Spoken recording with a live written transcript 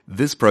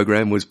This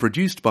program was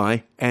produced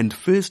by and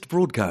first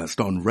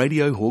broadcast on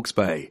Radio Hawke's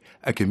Bay,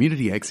 a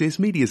community access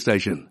media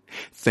station.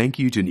 Thank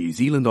you to New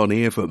Zealand On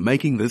Air for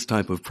making this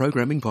type of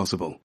programming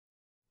possible.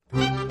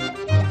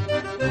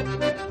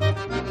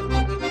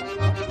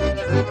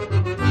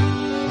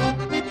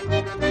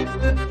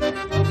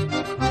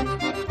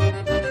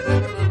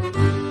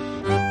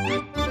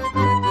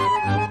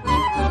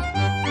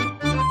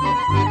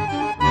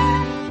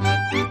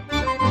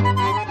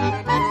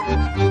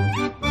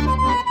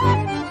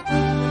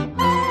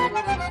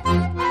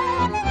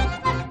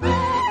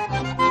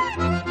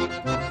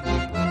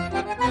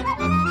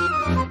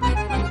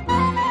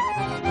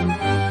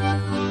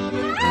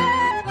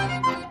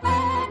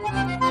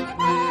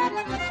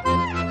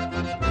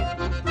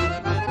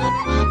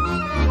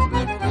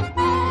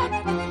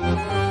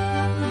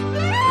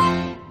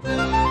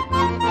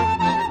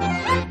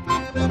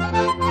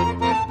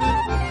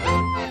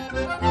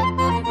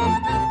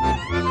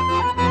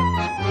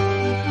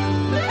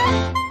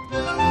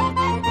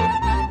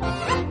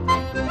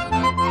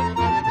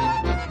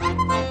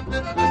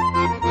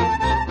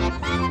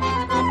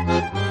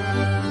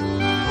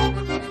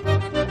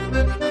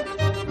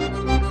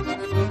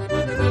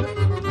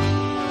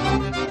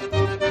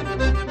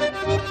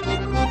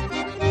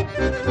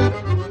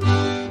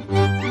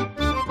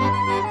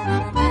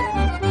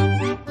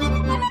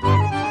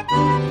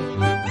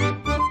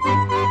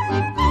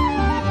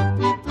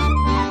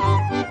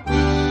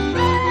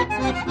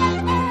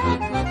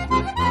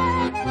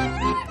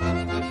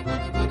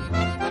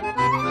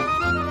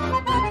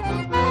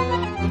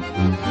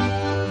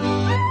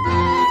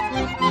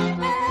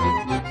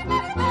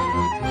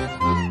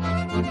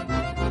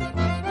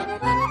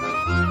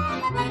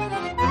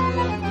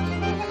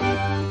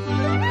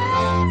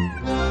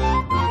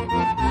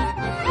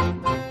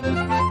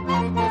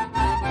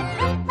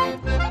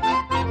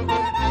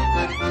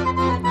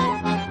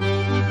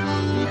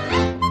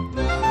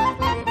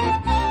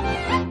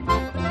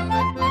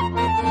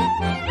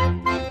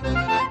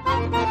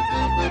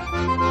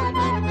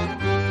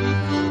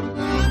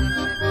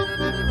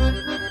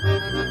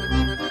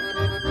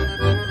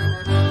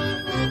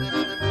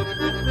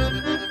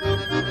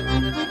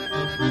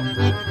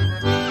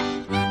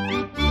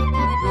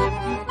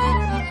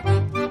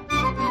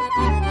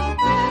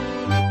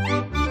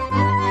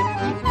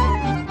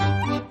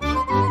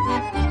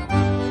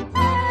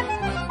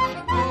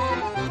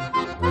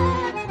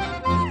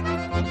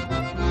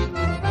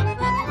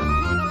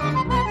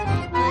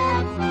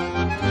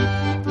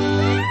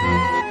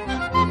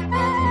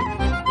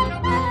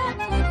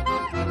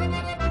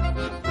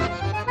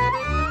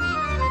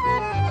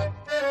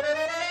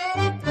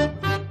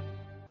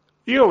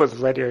 You're with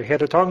Radio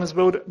Heratonga's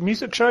World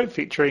Music Show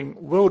featuring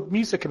world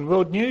music and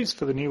world news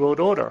for the New World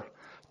Order.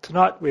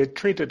 Tonight we're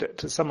treated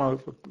to some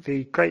of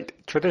the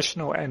great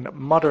traditional and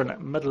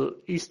modern Middle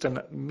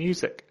Eastern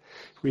music.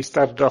 We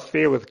started off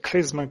there with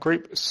klezmer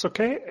group Suke,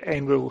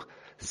 and we'll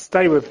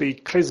stay with the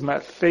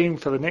klezmer theme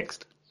for the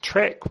next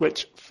track,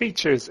 which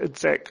features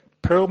Itzhak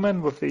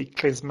Perlman with the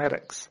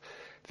Klezmatics.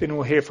 Then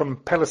we'll hear from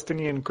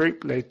Palestinian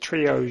group Le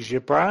Trio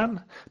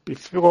Gibran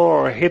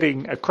before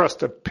heading across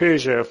to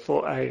Persia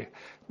for a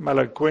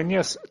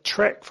Malagueñas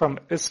track from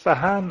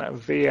Isfahan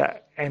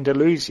via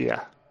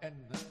Andalusia.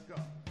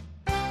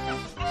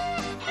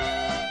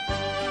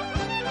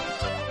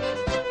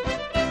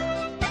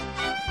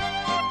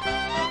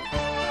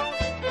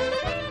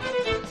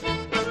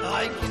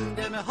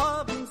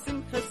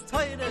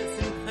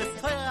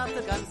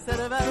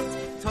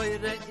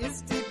 Teure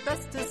ist die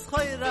beste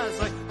Scheure,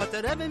 so hat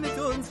der Rebbe mit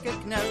uns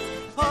geknallt.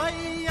 Hoi,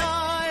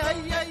 hoi, hoi,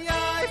 hoi,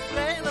 hoi,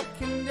 freilich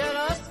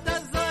Kinder aus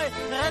der Sei,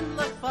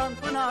 endlich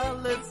von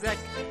alles weg,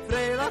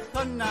 freilich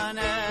von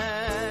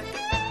Anek.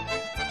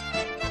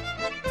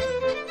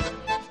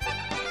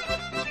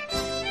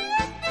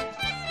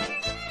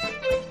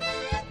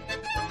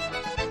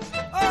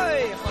 Oi,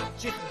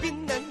 Gott, ich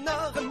bin ein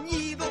Narren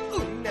Jibel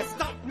und es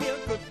tat mir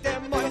gut der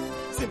Moi.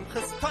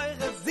 Simches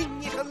Teure sing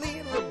ich ein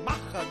Lied und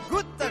mache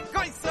guter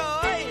Geisse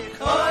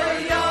euch. Oi, oi,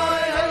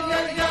 oi,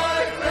 oi,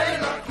 oi,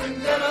 freilich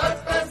Kinder aus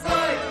der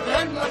Sei,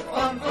 endlich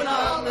von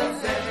alles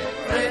weg,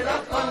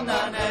 freilich von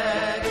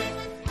Anek.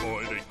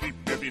 Heute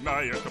gibt mir die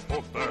neue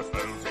kaputte,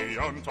 stell sie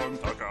an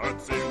Sonntag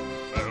erzählt,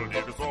 stell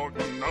die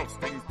besorgen aufs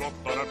Dingsblock,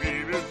 oder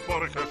Bibels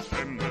Borche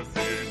Stände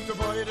sehen. Du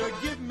Beide,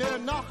 gib mir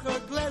noch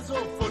ein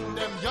Gläser von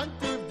dem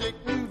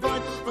jantiv-dicken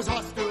Wein. Was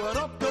hast du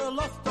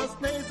herabgelost, das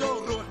nicht so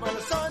ruhig,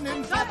 meine Sonne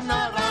in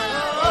Fatna rein.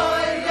 Oi,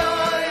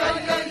 oi, oi,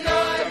 oi,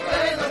 oi,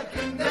 freilich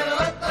Kinder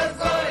aus der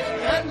Sei,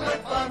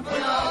 endlich von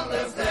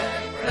alles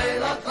weg,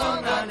 freilich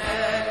von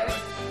Anek.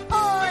 Oi,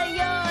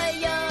 oi,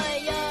 oi,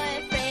 oi,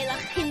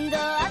 freilich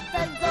Kinder aus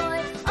der Sei.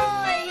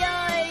 Oi,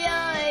 oi,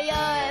 oi,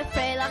 oi,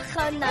 freilich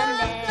von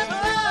Anek.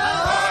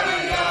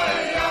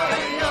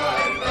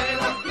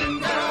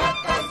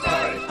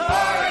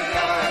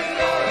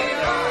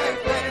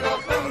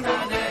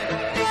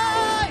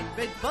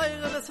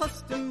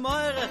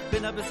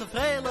 Bin ein bisschen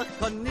freilich,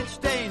 kann nicht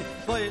stehen.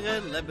 Feure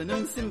leben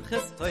im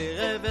Simches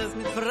teure, wer's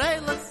nicht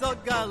freilich,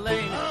 sag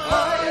allein.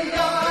 Oi,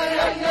 oi,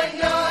 oi, oi,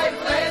 oi,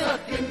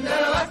 freilich, Kinder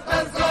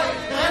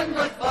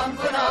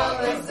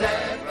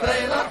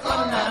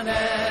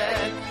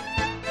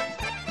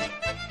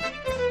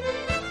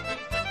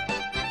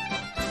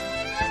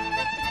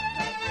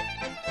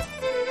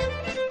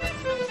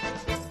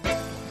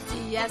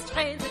Sie ist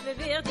reisig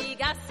wie wir die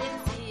Gassen,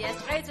 sie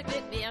ist reisig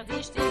wie wir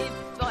die Stieb.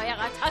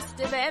 Teurer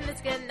Taste, wenn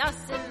es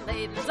genossen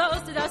leben, so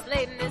ist das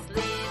Leben ist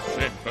lieb.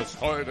 Simmes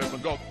Teure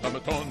von Gott am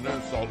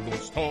Tonne soll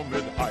uns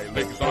mit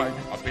heilig sein.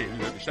 A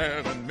viele die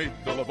Sternen mit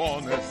der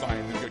Wohne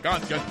sein,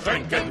 Gigantchen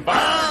trinken Wein.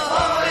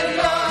 Oi,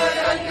 oi,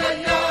 oi, oi,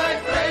 oi,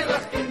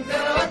 freilich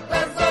Kinder hat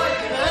das Zeug,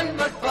 wenn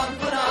wir kommen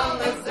von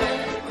alles sehen,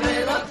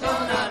 freilich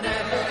von an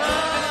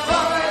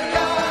Oi,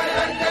 oi,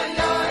 oi, oi,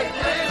 oi,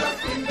 freilich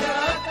Kinder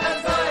hat das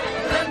Zeug,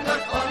 wenn wir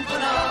kommen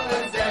von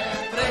alles sehen,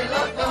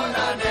 freilich von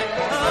an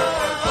Oi,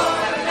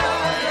 oi,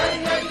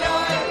 oi, oi,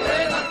 oi,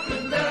 freilich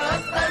Kinder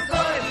hat das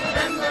Zeug,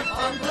 wenn wir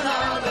kommen von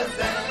alles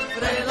sehen,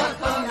 freilich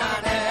von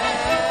an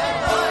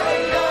Oi,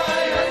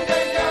 oi, oi,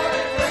 oi, oi,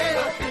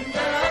 freilich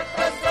Kinder hat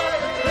das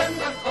Zeug, wenn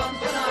wir kommen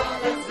von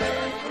alles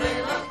sehen, freilich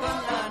von an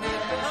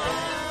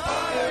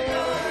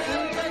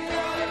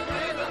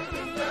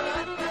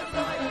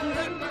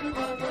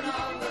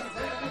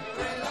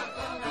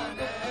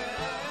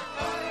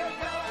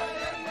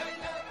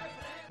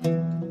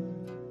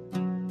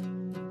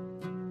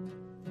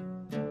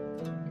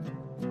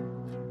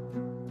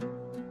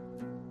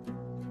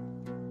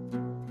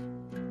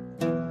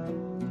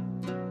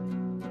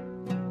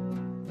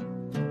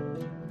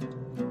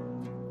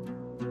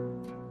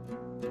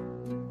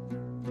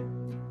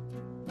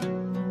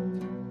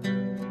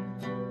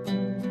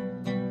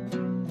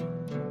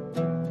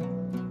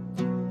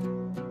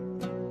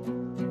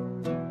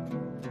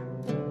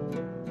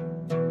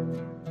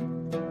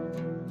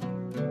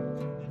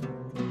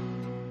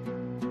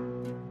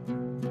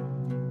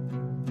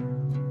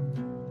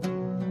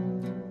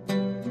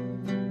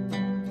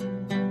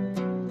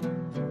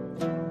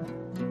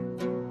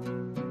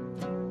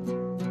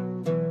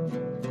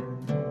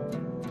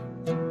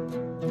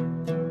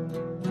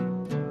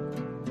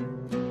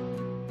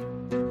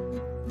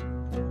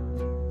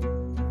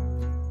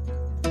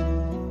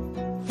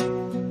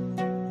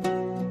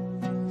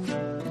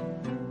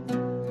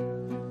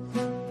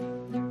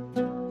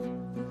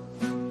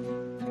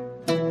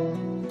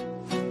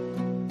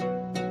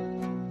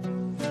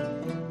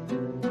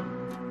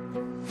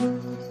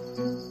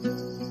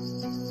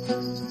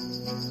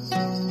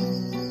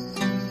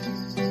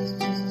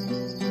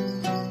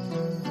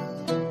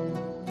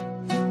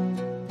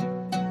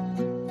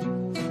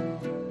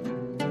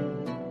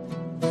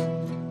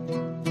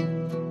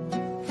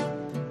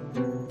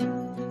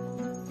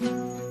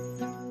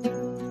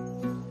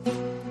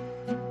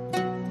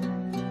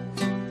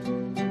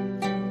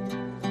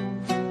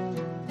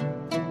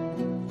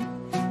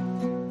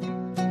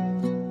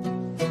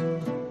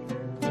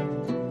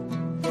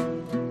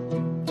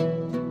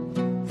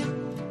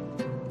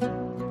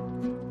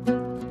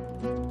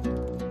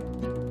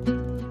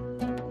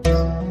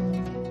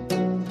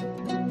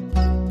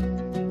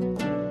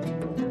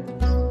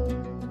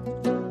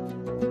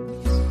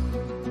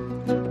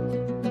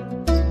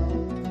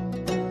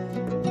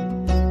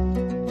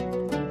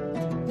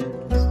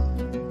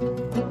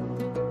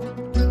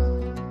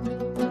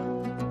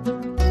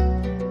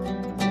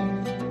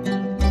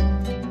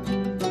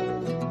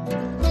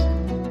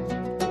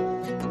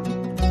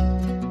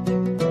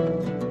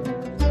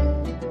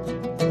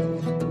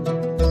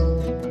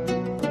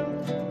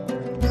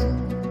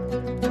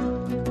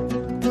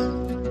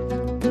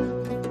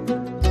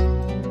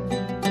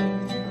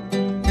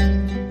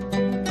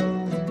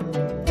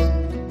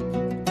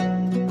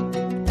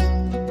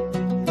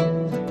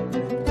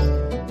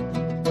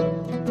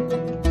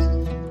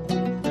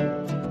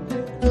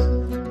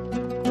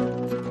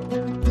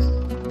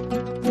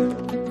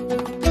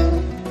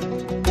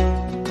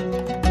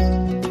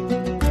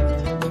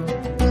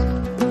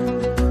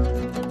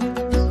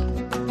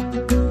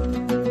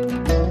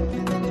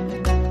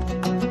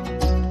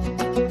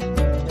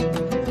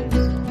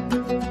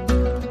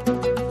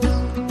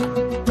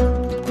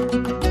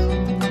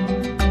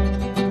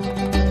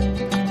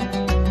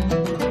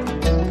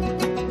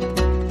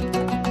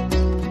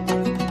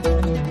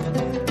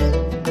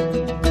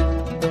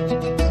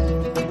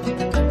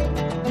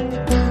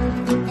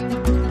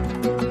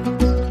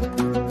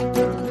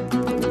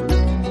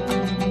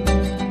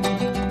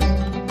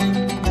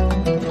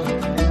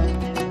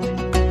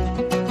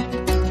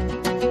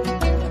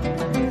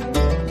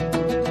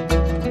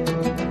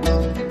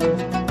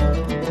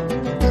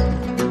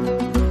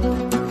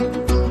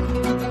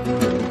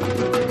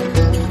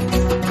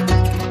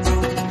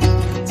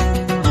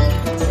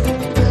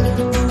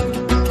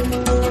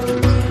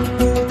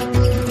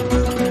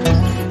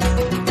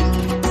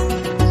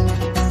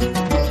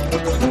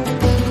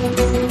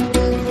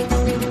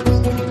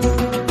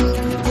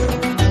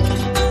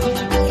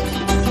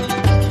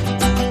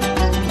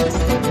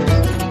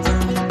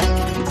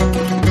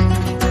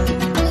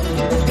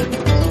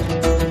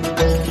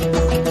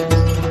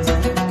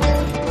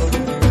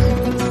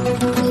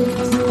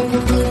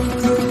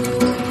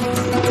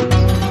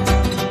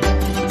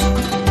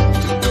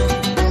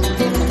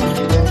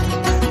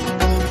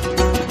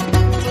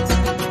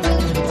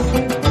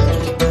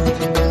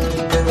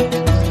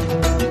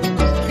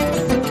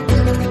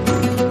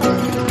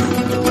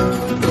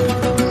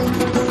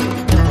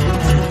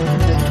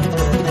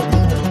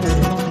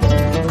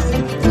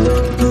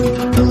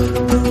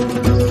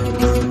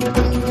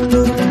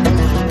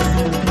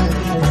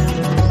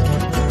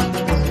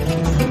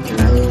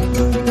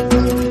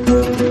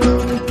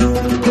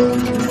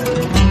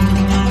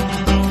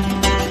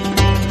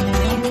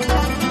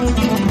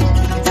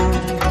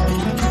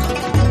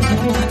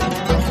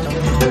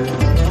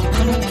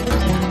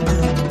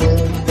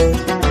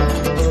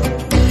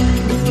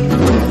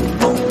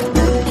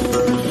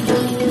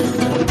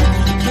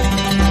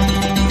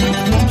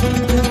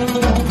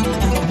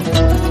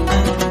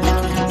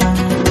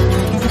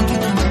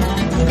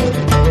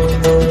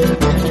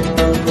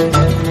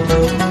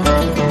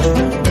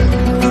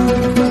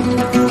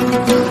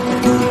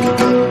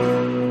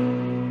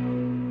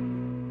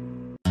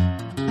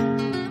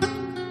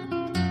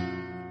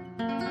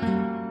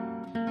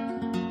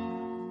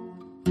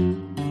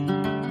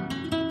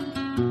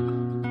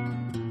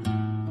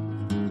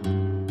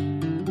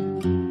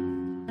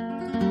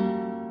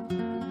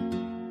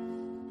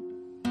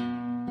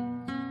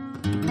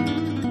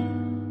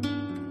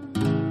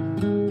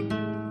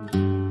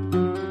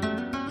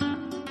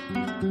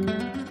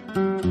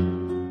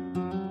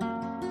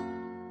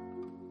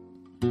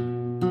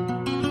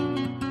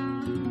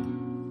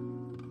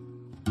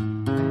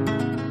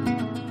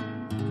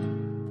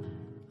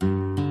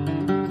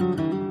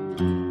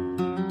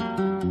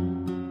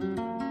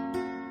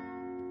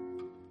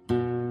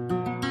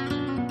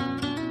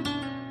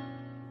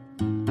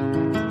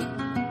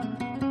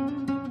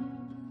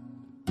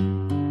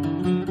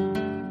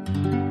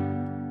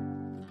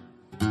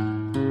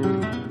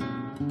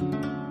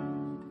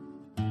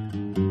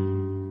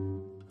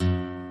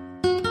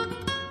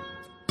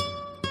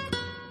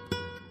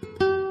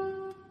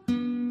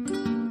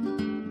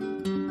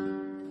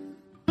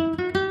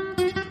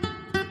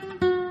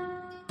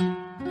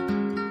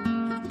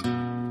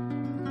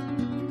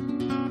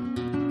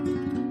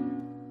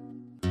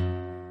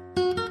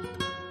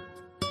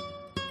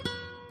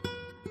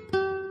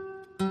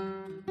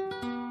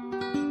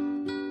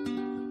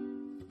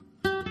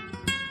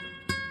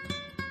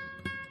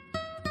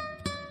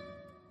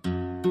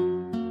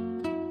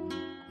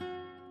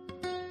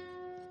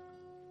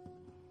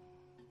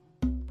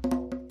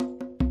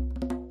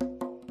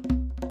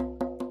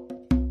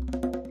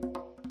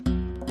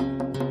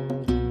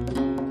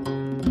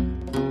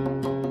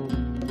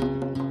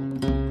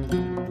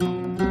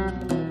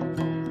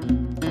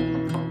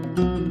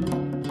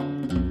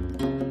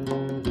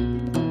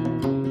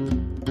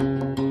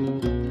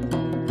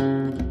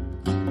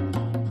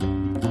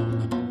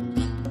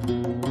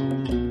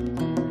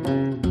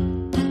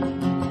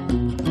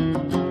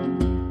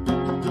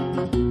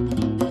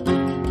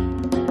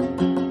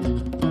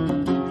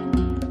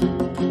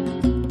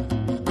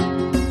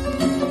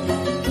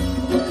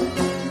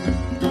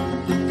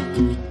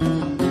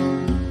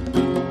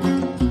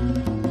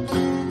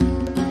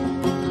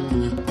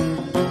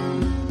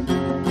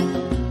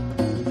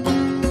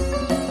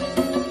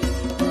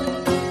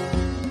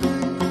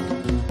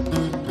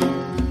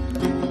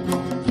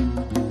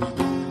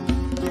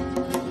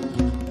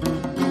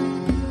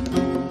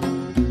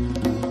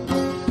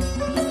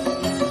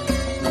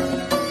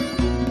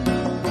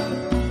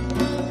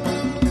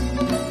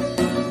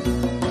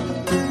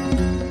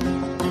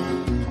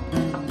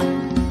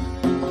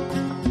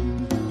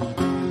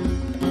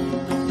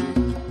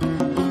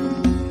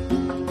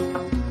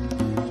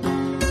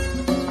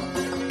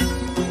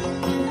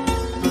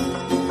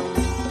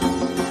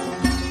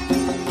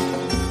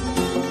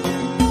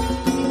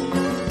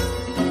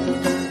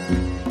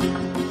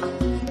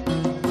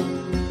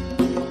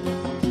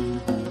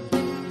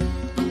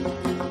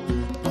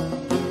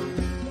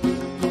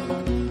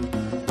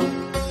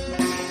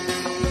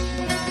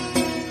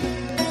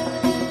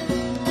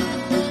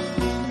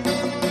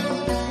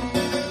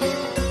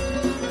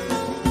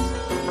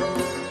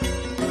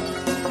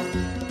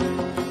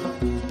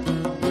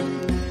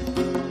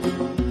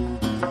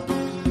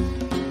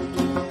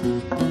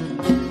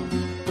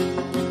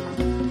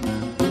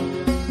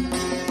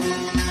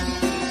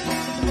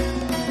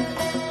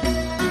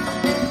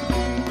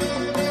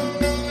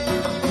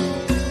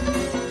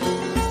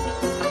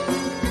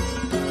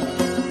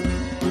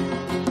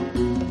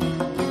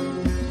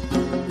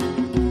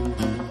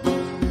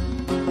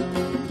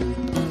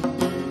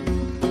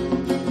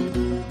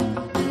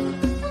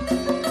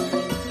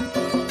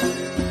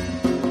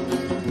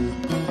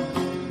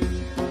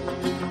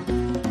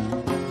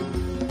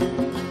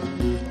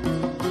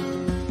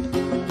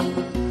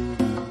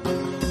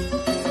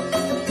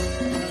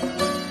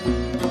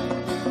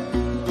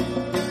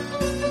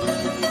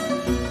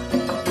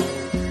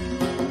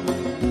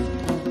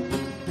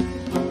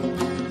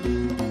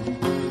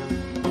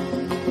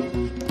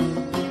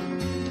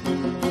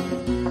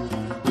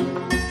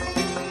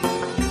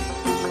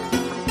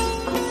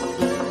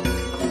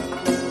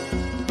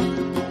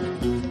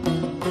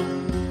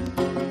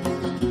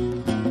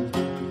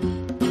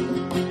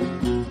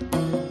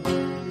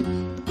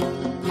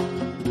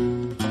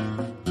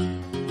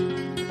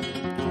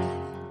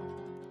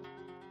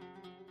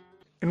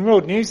In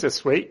world news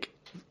this week,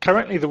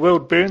 currently the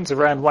world burns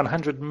around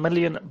 100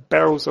 million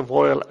barrels of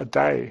oil a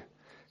day.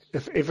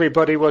 If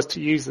everybody was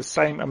to use the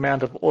same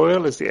amount of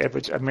oil as the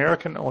average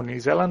American or New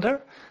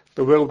Zealander,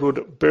 the world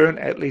would burn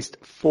at least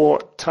 4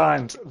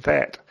 times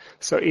that.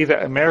 So either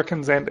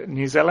Americans and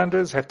New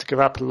Zealanders have to give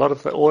up a lot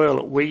of the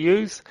oil we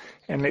use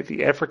and let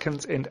the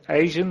Africans and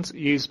Asians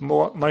use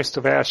most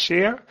of our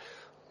share.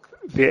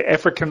 The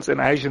Africans and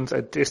Asians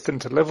are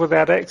destined to live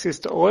without access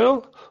to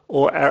oil,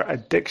 or our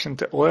addiction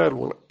to oil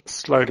will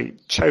slowly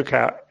choke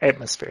our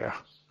atmosphere.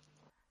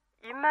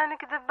 يما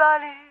نكذب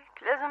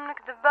عليك لازم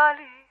نكذب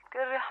عليك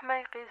الريح ما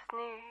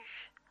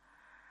يقيسنيش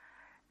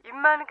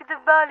يما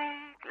نكذب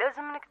عليك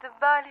لازم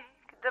نكذب عليك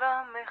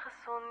دراهم ما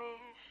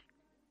يخصونيش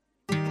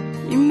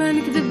يما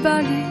نكذب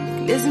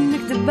عليك لازم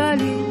نكذب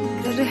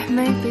عليك الريح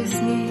ما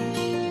يقيسنيش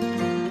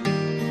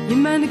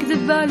يما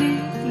نكذب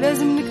عليك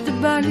لازم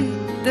نكذب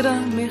عليك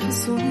دراهم ما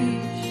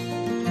يخصونيش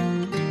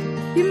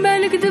يما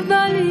نكذب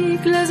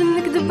عليك لازم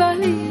نكذب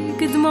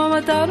عليك دموع ما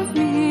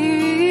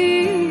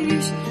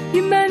تعرفنيش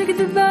يما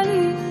نكذب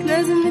عليك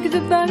لازم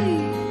نكذب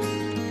عليك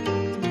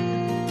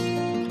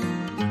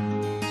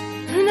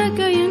هنا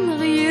كاين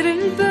غير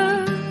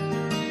الباب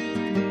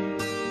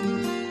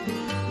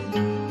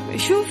ما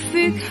يشوف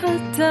فيك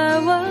حتى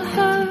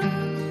واحد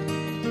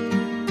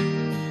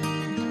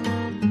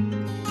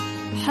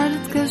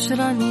حالتك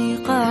راني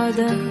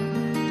قاعدة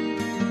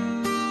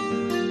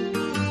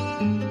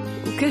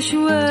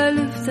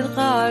وكشوالف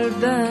تلقى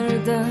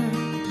الباردة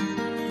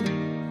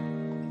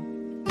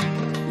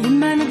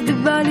يما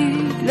نكذب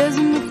عليك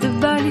لازم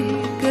نكذب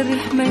عليك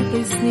الريح ما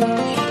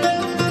يقيسنيش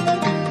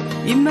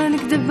يما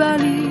نكذب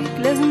عليك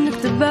لازم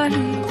نكذب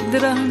عليك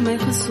دراهم ما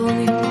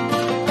يخصوني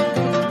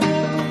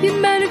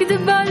يما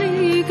نكذب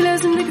عليك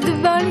لازم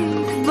نكذب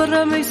عليك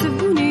برا ما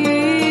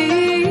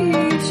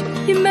يسبونيش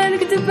يما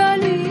نكذب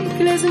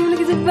عليك لازم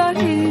نكذب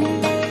عليك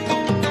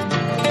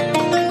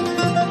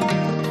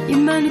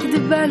يما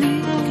نكذب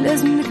عليك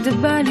لازم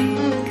نكذب عليك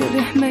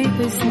الريح ما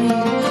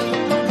يقيسنيش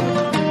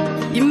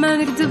يما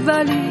نكذب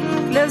عليك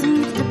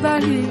لازم نكذب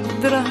عليك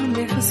دراهم ما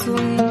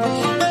يخصونيش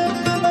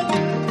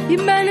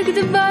يما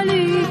نكذب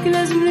عليك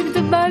لازم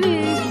نكذب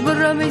عليك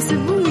برا ما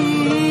يسبونيش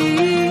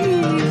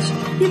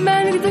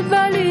يما نكذب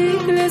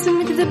عليك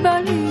لازم نكذب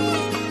عليك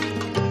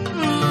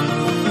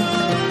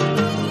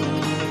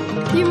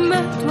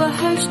يما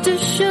توحشت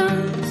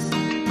الشمس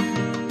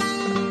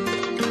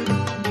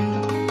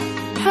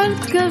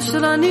حالتك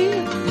راني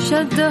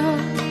شادة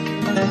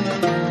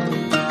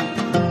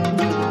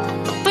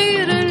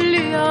طير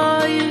اللي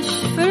عايش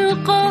في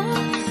القاص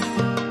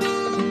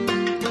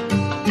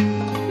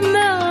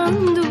ما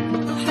عنده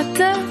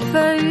حتى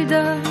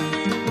فايدة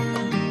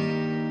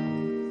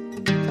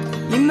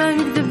يما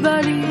نكذب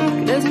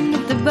عليك لازم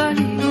نكذب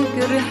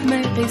عليك الريح ما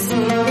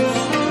يقيسنيش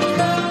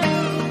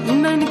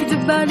يما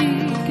نكذب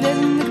عليك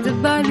لازم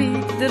نكذب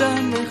عليك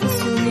دراهم ما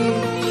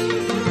يخصونيش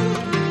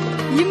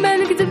يما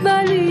نكذب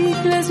عليك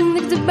لازم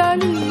نكذب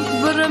عليك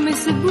برا ما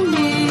يسبونيش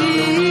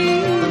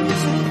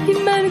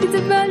يما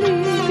نكذب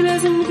عليك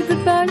لازم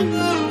نكذب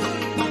عليك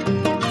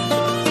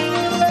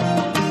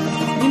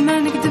يما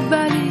نكذب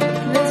عليك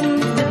لازم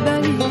نكذب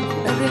عليك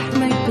الريح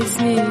ما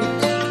يقيسنيش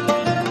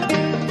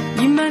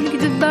يما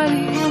نكذب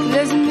عليك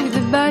لازم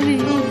نكذب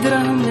عليك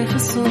دراهم ما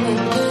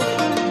يخصونيش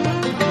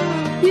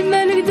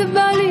يما نكذب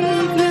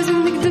عليك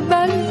لازم نكذب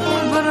عليك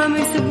برا ما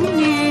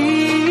يسبونيش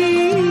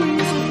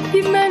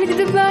يما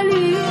نكذب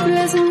عليك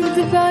لازم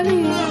نكذب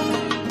عليك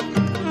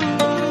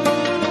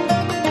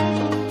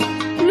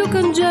لو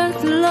كان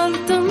جات الأرض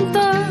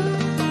تمطر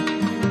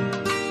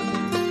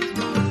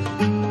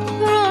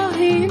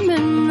راهي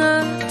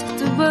منا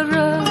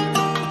تتبرد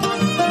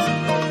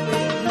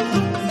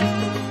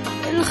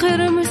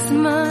الخير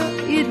مسمى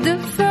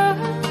يدفع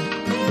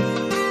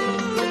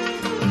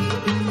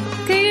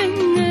كاين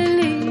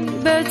اللي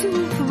باتوا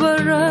في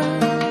برا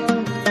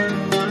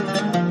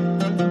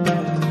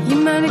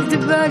يما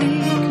نكذب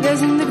عليك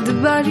لازم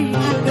نكذب عليك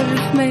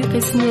الريح ما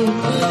يقيسنيش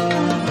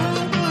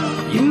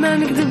يما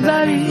نكذب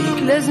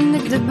عليك لازم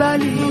نكذب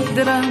عليك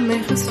دراهم ما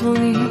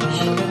يخصونيش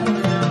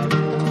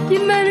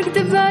يما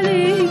نكذب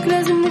عليك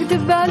لازم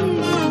نكذب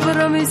عليك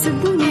برا ما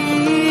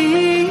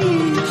يسبونيش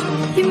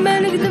يما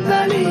نكذب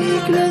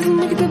عليك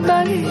لازم نكذب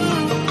عليك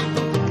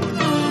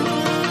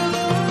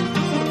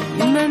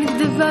يما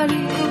نكذب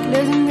عليك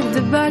لازم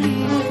نكذب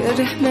عليك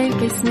الريح ما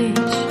يقيسنيش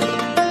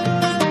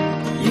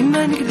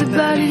يما نكذب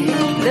عليك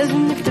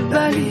لازم نكذب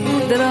عليك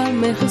دراهم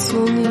ما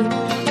يخصونيش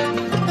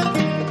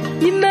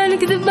يما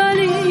نكذب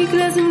عليك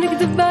لازم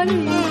نكذب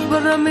عليك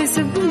برا ما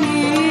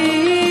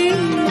يسبونيش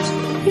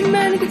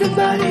يما نكذب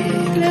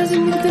عليك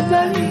لازم نكذب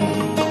عليك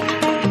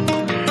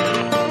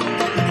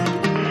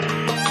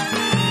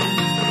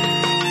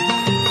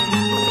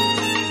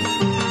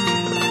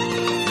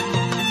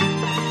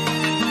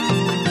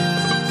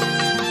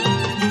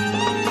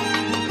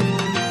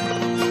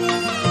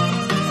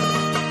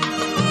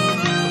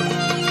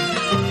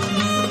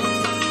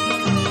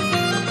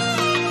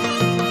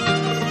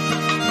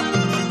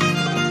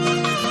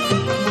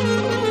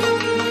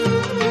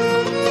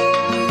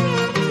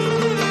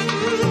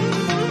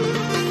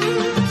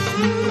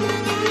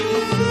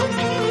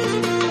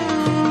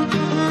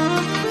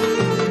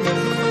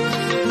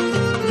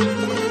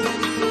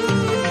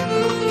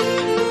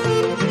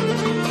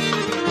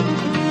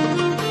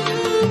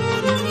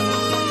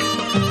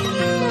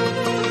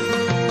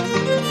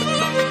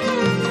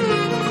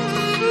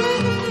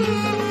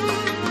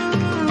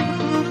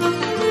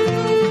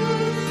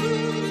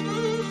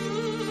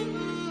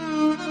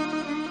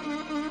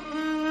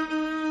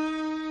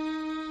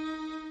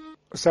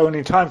So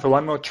only time for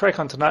one more track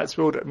on tonight's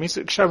World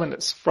Music Show, and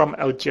it's from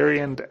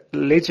Algerian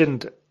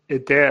legend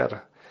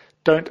Eder.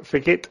 Don't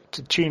forget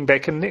to tune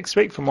back in next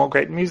week for more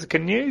great music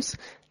and news,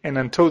 and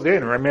until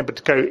then, remember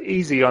to go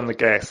easy on the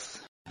gas.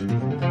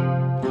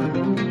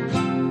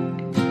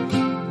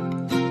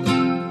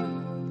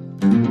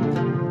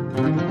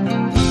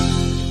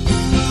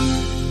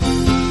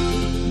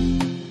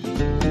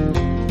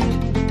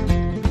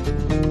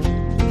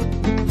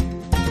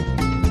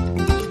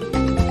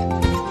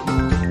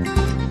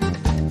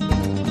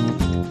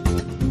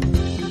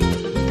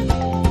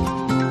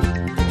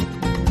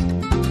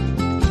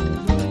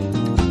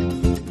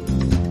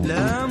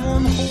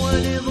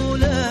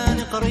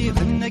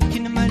 ظريف انك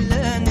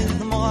ملان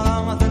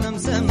ثمغرة مثلا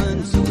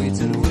مسمن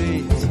سويت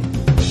الويت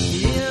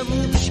يا ابو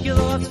مشكل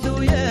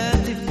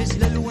غفتويات تفس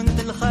للونت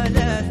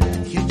الخالات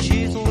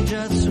كتشي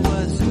ترجات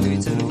سوات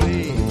سويت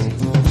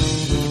الويت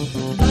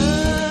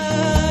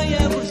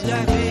يا ابو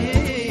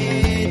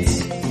سلعبيت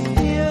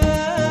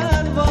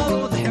يا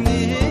البارود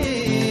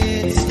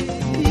حميت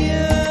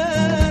يا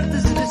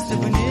تزلست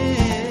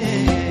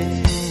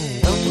بنيت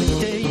او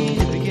التاين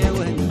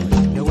بقاوان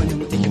لو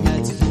انتك ما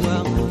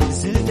تزوى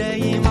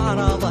سلداي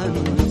معرضا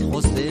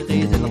تخص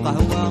لقيت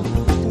القهوة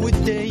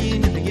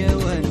والتاين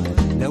بقاوان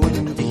لو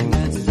انتك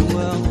ما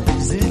تزوى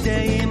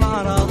سلداي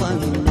معرضا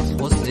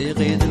تخص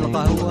لقيت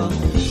القهوة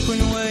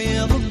كن واي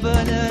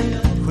ضبالان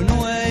كن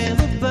واي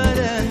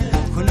ضبالان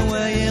كن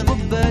واي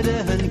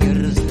ضبالان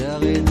نقرز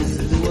لاغيت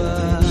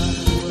الزدوى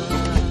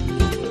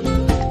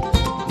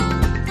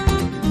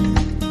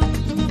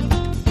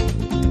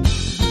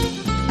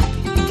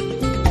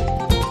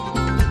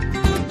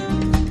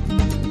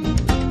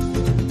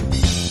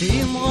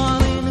في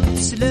مغارين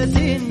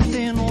تسلاتين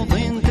في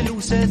نوضين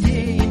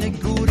تلوساتين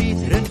قوري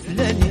ثرن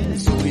فلالين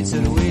سويت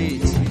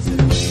سرويت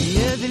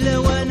يا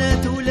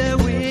بلوانات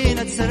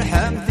ولاوين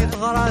تسرحم في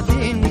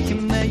غراثين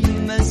كما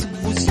يما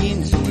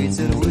سبوسين سويت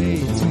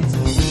سرويت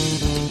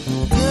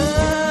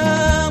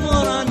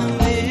مران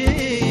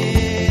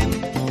مليم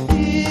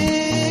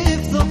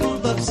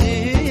يفضل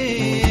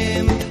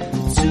ضبسيم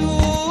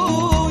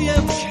سويا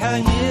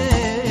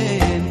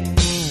بشحانين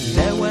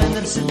لوان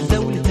رسل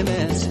دولة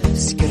ماس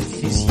سكرت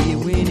في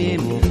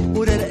سيوينيم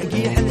ورا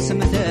رأقي حل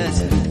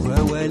سمتاس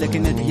ووالك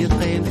ندي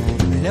قيم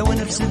لوان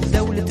رسل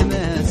دولة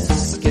ماس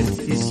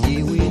سكرت في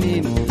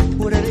سيوينيم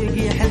ورا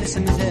رأقي حل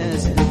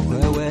سمتاس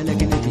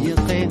ووالك ندي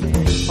قيم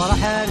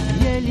فرحات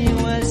ديالي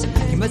واس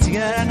كما تقال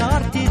انا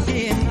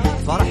غرتيتين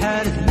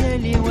فرحات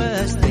ديالي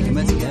واس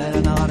كما تقال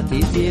انا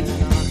غرتيتين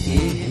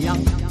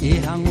ايه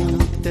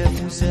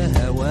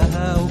تفوسها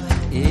وهاو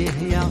ايه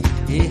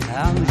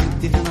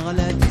جدي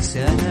نغلا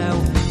تساناو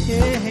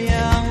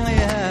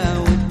ايه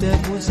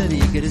والتفوس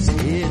ذيك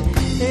رزهير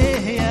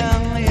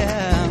ايه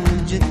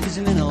جد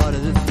زمن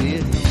غرد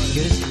فير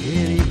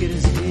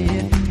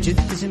يكرزهير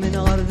جد زمن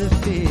غرد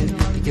فير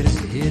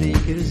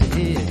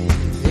يكرزهير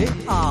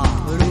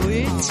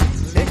رويت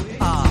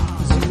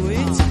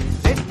زويت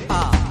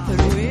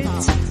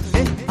رويت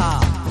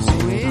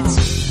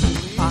زويت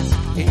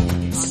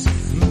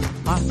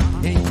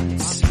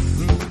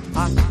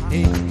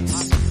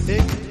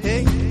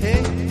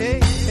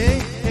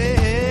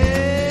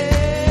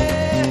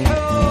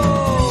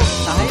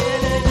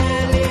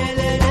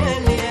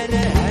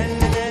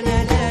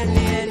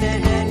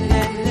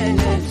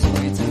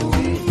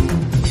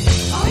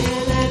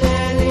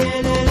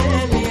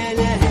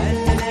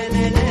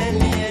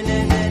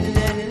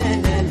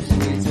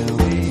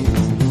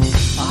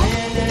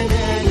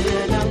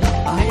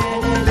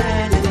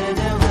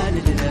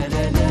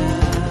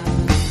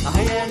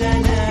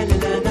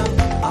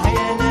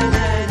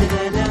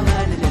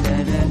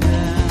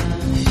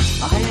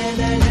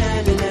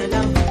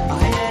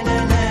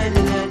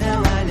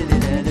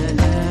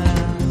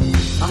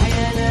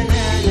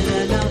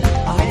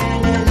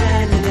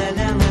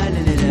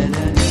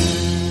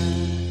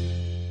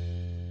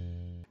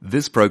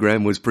This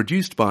program was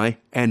produced by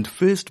and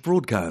first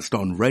broadcast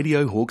on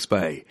Radio Hawke's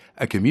Bay,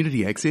 a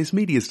community access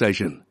media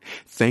station.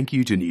 Thank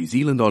you to New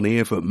Zealand On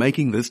Air for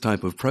making this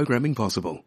type of programming possible.